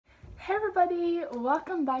Hey everybody,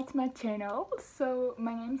 welcome back to my channel. So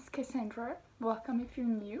my name is Cassandra. Welcome if you're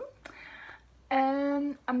new.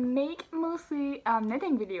 I make mostly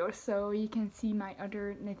knitting videos, so you can see my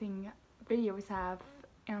other knitting videos I have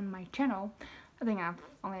on my channel. I think I've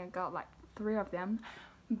only got like 3 of them,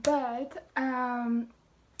 but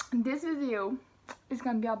this video is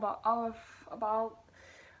gonna be about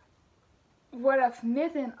what I've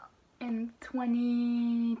knitted in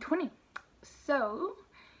 2020. So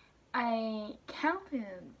I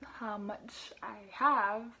counted how much I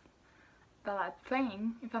have that I'm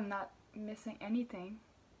playing, if I'm not missing anything,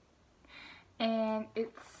 and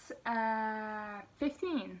it's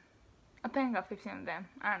 15. I think I got 15 of them.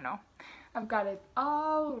 I don't know. I've got it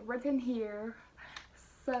all written here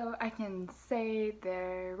so I can say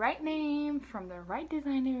the right name from the right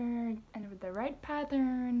designer and with the right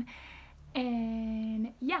pattern,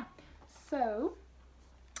 and yeah. So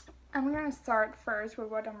I'm gonna start first with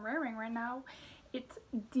what I'm wearing right now. It's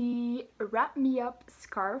the Wrap Me Up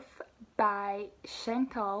scarf by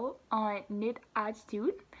Chantal on Knit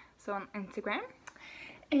Attitude, so on Instagram.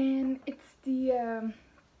 And it's the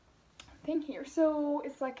thing here. So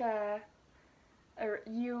it's like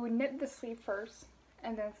you knit the sleeve first,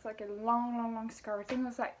 and then it's like a long scarf. I think it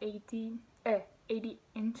was like 80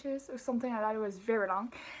 inches or something like that. It was very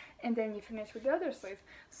long. And then you finish with the other sleeve.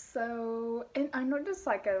 So, and I noticed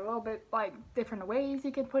like a little bit like different ways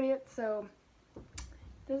you can put it. So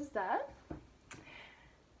this is that.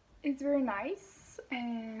 It's very nice,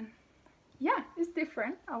 and yeah, it's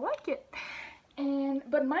different. I like it. And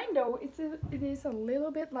but mine though, it is a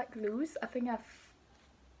little bit like loose. I think I've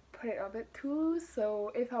put it a bit too loose.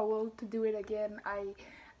 So if I will to do it again, I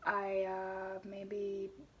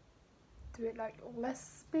maybe do it like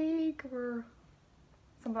less big or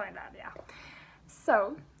something like that, yeah.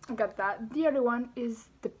 So I got that. The other one is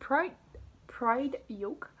the Pride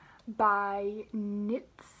Yoke by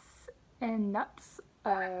Knits and Nuts.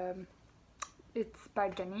 It's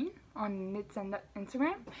by Janine on Knits and Nuts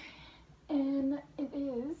Instagram, and it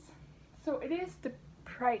is the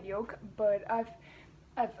Pride Yoke, but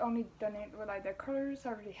I've only done it with like the colors I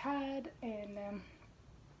already had, and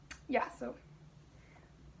yeah. So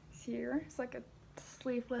here it's like a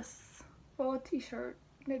sleeveless, well, a t-shirt,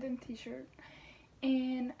 knitted t-shirt,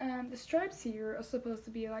 and the stripes here are supposed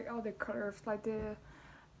to be like all the colors, like the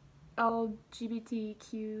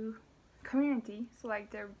LGBTQ community, so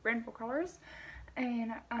like the rainbow colors,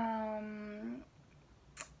 and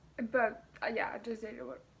but yeah, I just did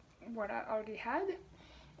what I already had.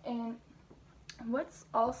 And what's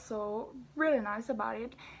also really nice about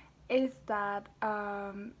it is that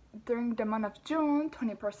during the month of June,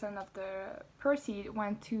 20% of the proceeds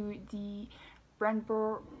went to the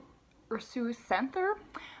Rainbow Resource Center,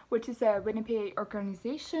 which is a Winnipeg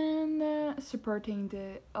organization supporting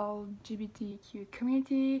the LGBTQ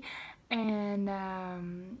community, and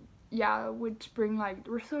yeah, which bring like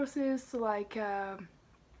resources to like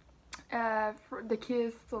for the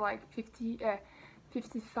kids to like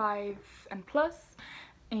 55 and plus,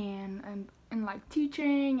 and like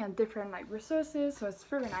teaching and different like resources. So it's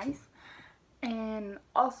very nice. And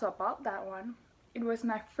also about that one, it was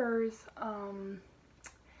my first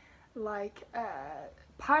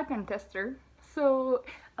pattern tester, so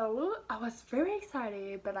I was very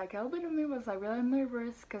excited, but like a little bit of me was like really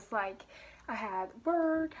nervous, because like I had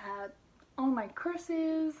work, had all my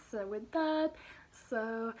courses with that,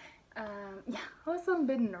 so yeah, I was a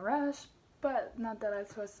bit in a rush, but not that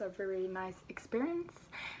it was a very nice experience.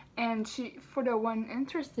 And for the one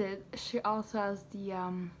interested, she also has the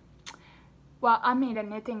well, I made a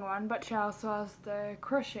knitting one, but she also has the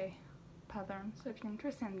crochet pattern, so if you're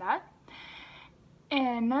interested in that.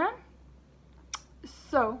 And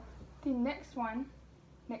so the next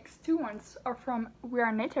two ones are from We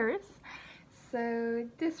Are Knitters. So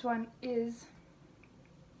this one is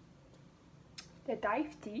the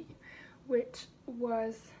Dive Tee, which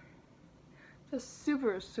was just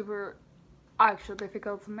super actually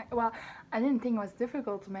difficult to make. Well, I didn't think it was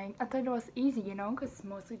difficult to make. I thought it was easy, you know, because it's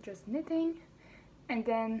mostly just knitting, and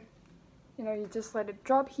then, you know, you just let it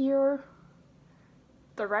drop here,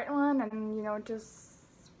 the right one, and you know, just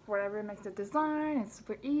whatever makes the design. It's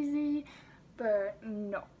super easy. But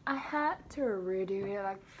no, I had to redo it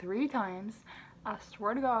like 3 times. I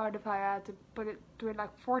swear to God, if I had to do it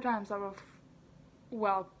like 4 times, I would have,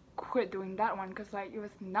 well, quit doing that one, because like it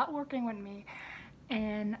was not working with me.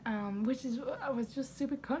 And I was just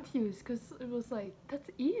super confused, because it was like, that's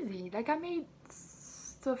easy. Like I made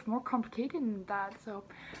stuff more complicated than that. So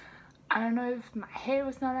I don't know if my head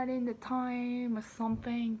was not at it in the time or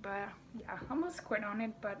something, but yeah, I almost quit on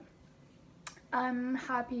it. But I'm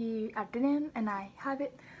happy I didn't, and I have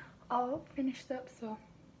it all finished up. So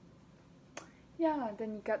yeah,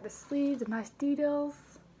 then you got the sleeve, the nice details,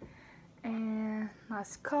 and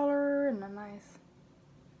nice color, and a nice,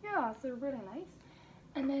 yeah, so really nice.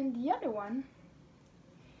 And then the other one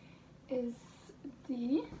is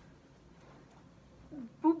the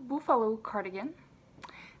buffalo cardigan.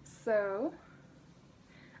 So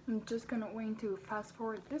I'm just going to fast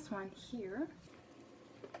forward this one here.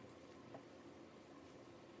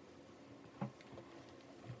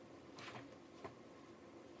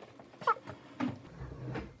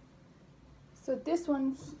 So this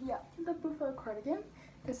one, yeah, the buffalo cardigan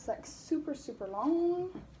is like super long.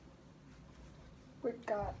 We've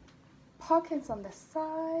got pockets on the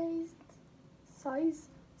side,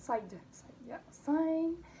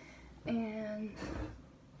 and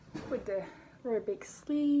with the very big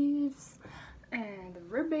sleeves and the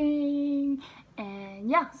ribbing, and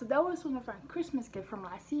yeah, so that was one of our Christmas gift from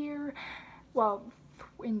last year, well,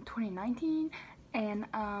 in 2019, and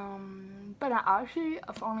but I've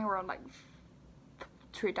only worn like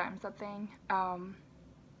 3 times, I think.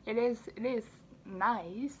 It is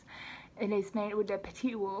nice. It is made with the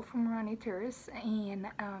petite wool from Raniters,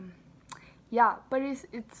 and yeah, but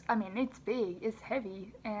I mean, it's big, it's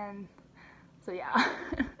heavy, and so yeah.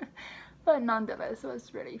 But nonetheless, it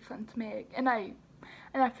was really fun to make, and I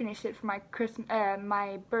finished it for my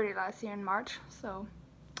my birthday last year in March, so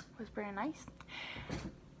it was pretty nice.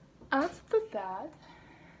 After that,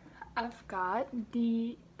 I've got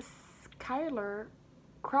the Skylar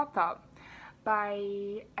crop top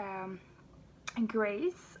by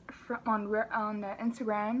Grace on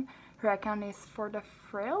Instagram. Her account is For the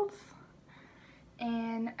Frills,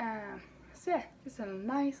 and so yeah, it's a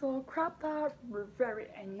nice little crop top with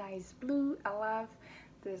a nice blue. I love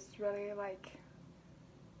this, really like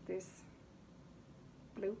this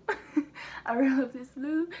blue. I really love this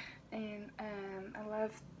blue, and I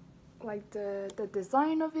love like the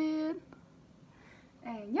design of it,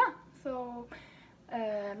 and yeah, so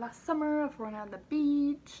last summer I've run out the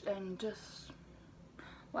beach and just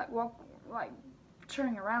like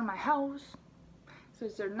chilling around my house, so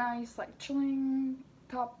it's a nice like chilling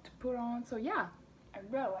top to put on. So yeah, I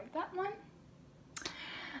really like that one.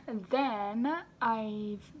 And then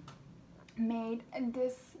I've made, and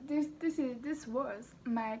this was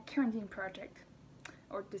my quarantine project,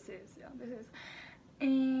 or this is,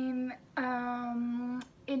 and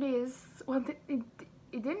it is, well, it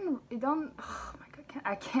don't, oh my god,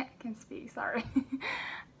 I can't speak, sorry.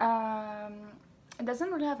 It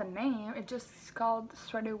doesn't really have a name. It's just called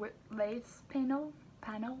Sweater with Lace panel,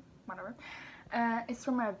 whatever. It's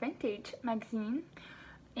from a vintage magazine,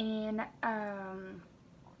 and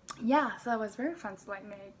yeah, so it was very fun to like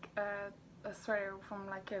make a sweater from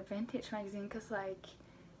like a vintage magazine, because like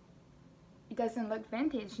it doesn't look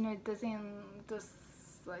vintage, you know, it doesn't just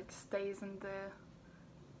like stays in the,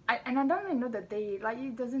 and I don't even know the date, like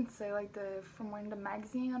it doesn't say like the from when the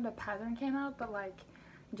magazine or the pattern came out, but like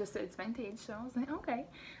it just says vintage, so I was like, okay.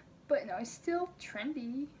 But no, it's still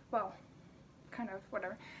trendy, well, kind of,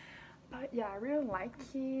 whatever. But yeah, I really like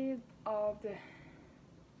it, all the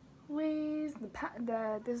ways, the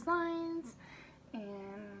designs,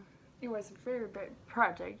 and it was a very big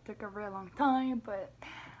project. Took a very long time, but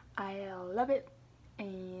I love it,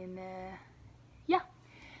 and yeah,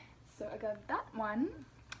 so I got that one.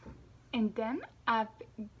 And then I've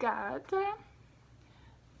got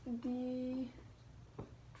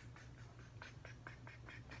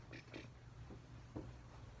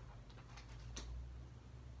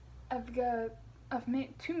I've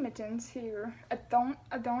made 2 mittens here. I don't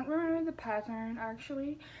remember the pattern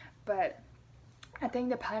actually, but I think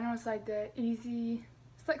the pattern was like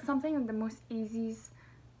it's like something of the most easiest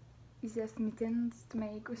mittens to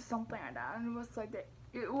make, or something like that. And it was like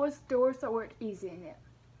there was the word easy in it,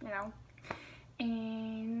 you know.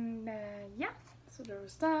 And yeah, so there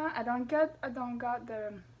was that. I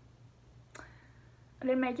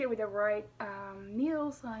didn't make it with the right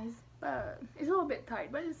needle size, but it's a little bit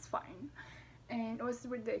tight, but it's fine. And it was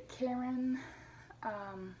with the Karen, I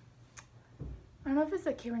don't know if it's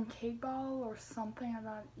a Karen cake ball or something of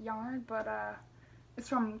that yarn, but it's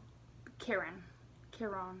from Karen, I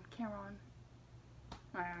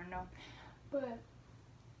don't know. But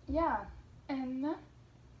yeah, and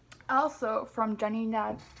also from Jenny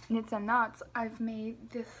Knits and Knots, I've made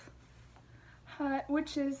this hat,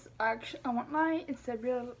 which is actually, I won't lie, it's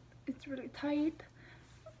really tight.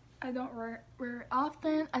 I don't wear it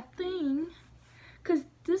often, I think, because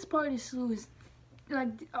this part is loose.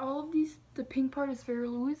 Like all of these, the pink part is very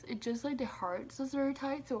loose. It's just like the heart is very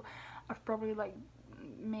tight, so I've probably like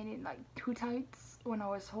made it like too tight when I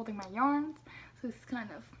was holding my yarns. So it's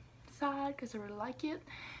kind of sad because I really like it.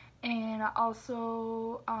 And I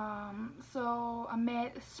also so I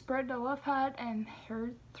made spread the love hat and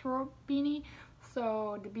hair throw beanie.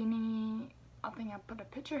 So the beanie, I think I put a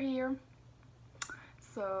picture here.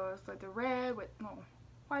 So it's like the red with no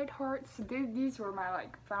white hearts. These were my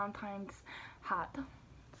like Valentine's hat,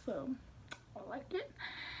 so I liked it.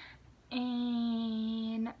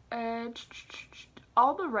 And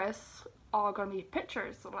all the rest are gonna be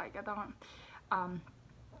pictures. So like I don't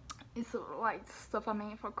it's like stuff I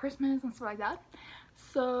made for Christmas and stuff like that.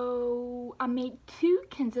 So I made 2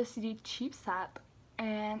 Kansas City cheap set,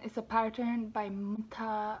 and it's a pattern by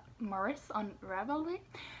Monta Morris on Ravelry.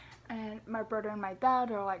 And my brother and my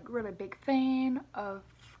dad are like really big fan of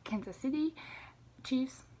Kansas City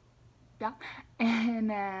Chiefs, yeah. And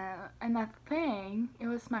I think it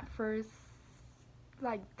was my first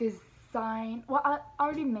like design. Well, I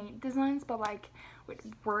already made designs, but like with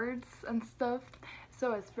words and stuff.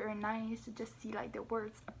 So it's very nice to just see like the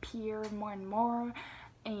words appear more and more.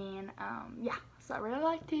 And yeah, so I really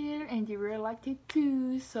liked it, and you really liked it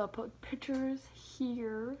too. So I put pictures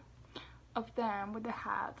here of them with the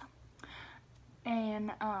hat.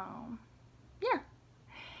 And yeah,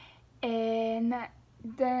 and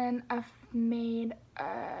then I've made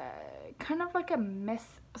kind of like a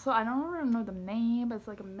mess, so I don't really know the name, but it's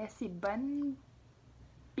like a messy bun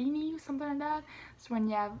beanie, something like that. So when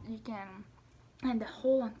you can, and the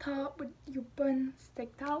hole on top with your bun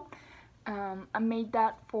sticked out. I made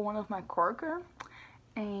that for one of my coworkers,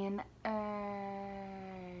 and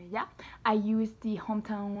yeah, I used the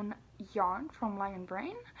hometown yarn from Lion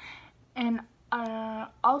Brain. And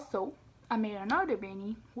also I made another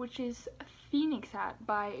beanie, which is a Phoenix hat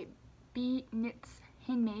by B Knits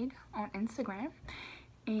Handmade on Instagram.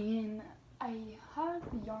 And I have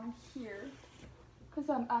the yarn here because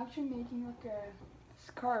I'm actually making like a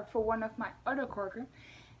scarf for one of my other coworkers.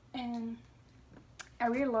 And I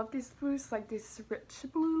really love this blue. It's like this rich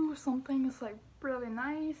blue or something. It's like really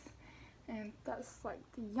nice. And that's like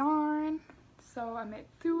the yarn. So I made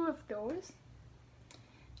 2 of those.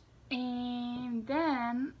 And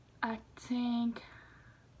then I think,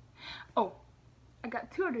 oh, I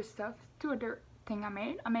got 2 other stuff, 2 other things I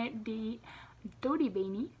made. I made the Dodie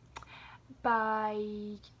beanie by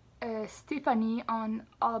Stephanie on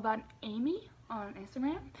All About Amy on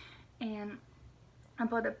Instagram, and I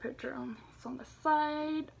put a picture on the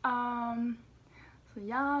side. So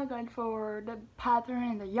yeah, I got it for the pattern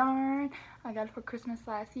and the yarn. I got it for Christmas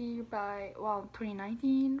last year by, well,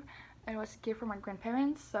 2019. It was a gift from my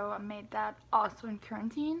grandparents, so I made that also in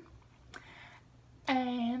quarantine.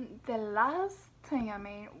 And the last thing I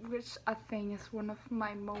made, which I think is one of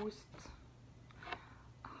my most,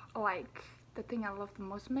 like, the thing I love the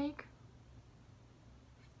most to make.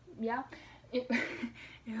 Yeah, it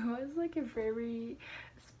was like a very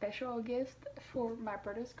special gift for my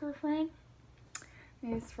brother's girlfriend.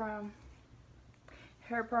 It's from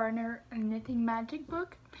her partner Knitting Magic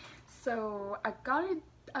book. So I got it.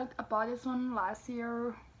 I bought this one last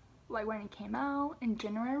year, like when it came out in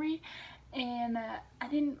January, and I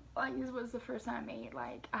didn't like, this was the first time I made,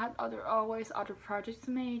 like I had always other projects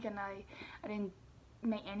to make, and I didn't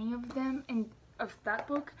make any of them of that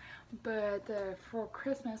book. But for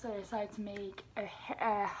Christmas I decided to make a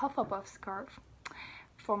Hufflepuff scarf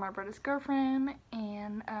for my brother's girlfriend.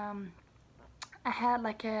 And I had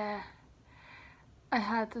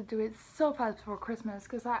to do it so fast before Christmas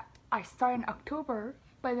because I started in October,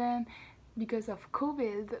 but then because of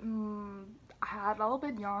COVID, I had a little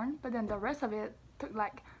bit yarn, but then the rest of it took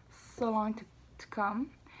like so long to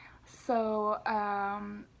come. So I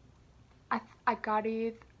got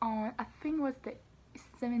it on, I think it was the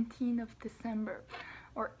 17th of December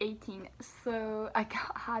or 18th. So I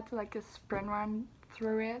had to like a sprint run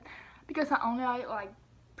through it because I only like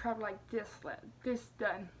probably like this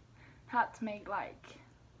done. Had to make like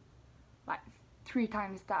 3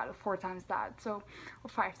 times that or 4 times that, so, or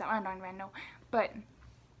 5 times, I don't even know. But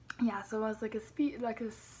yeah, so it was like a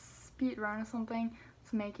speed run or something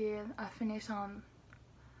to make it. I finished on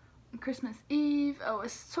Christmas Eve. I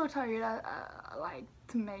was so tired like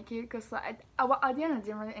to make it because like I didn't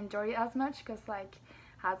really enjoy it as much because like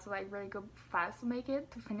I had to like really go fast to make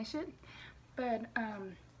it, to finish it. But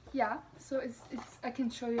yeah, so it's I can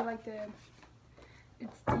show you like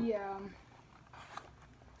it's the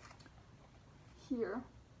here,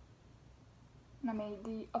 and I made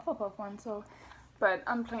the Hufflepuff one. So, but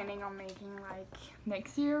I'm planning on making like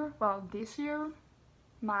next year, well this year,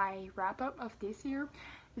 my wrap up of this year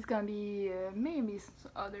is gonna be maybe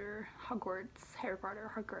some other Hogwarts, Harry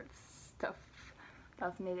Potter, Hogwarts stuff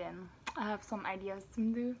that's made in. I have some ideas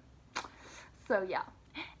to do. So yeah,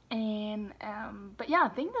 and but yeah, I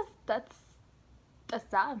think that's that's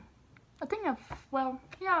that. I think well,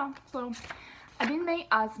 yeah, so I didn't make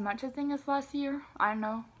as much I think as last year. I don't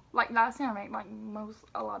know. Like last year I made like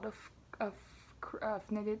a lot of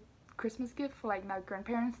knitted Christmas gift for like my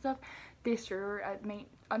grandparents stuff. This year I made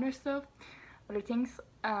other stuff, other things.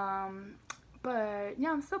 But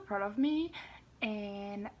yeah, I'm so proud of me,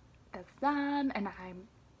 and that's that. And I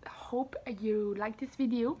hope you like this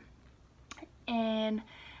video, and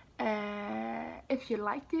if you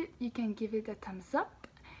liked it, you can give it a thumbs up,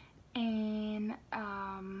 and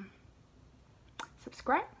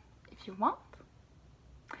subscribe if you want,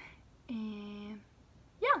 and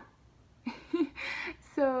yeah.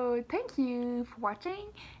 So thank you for watching,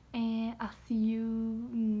 and I'll see you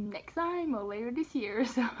next time or later this year.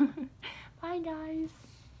 So bye guys.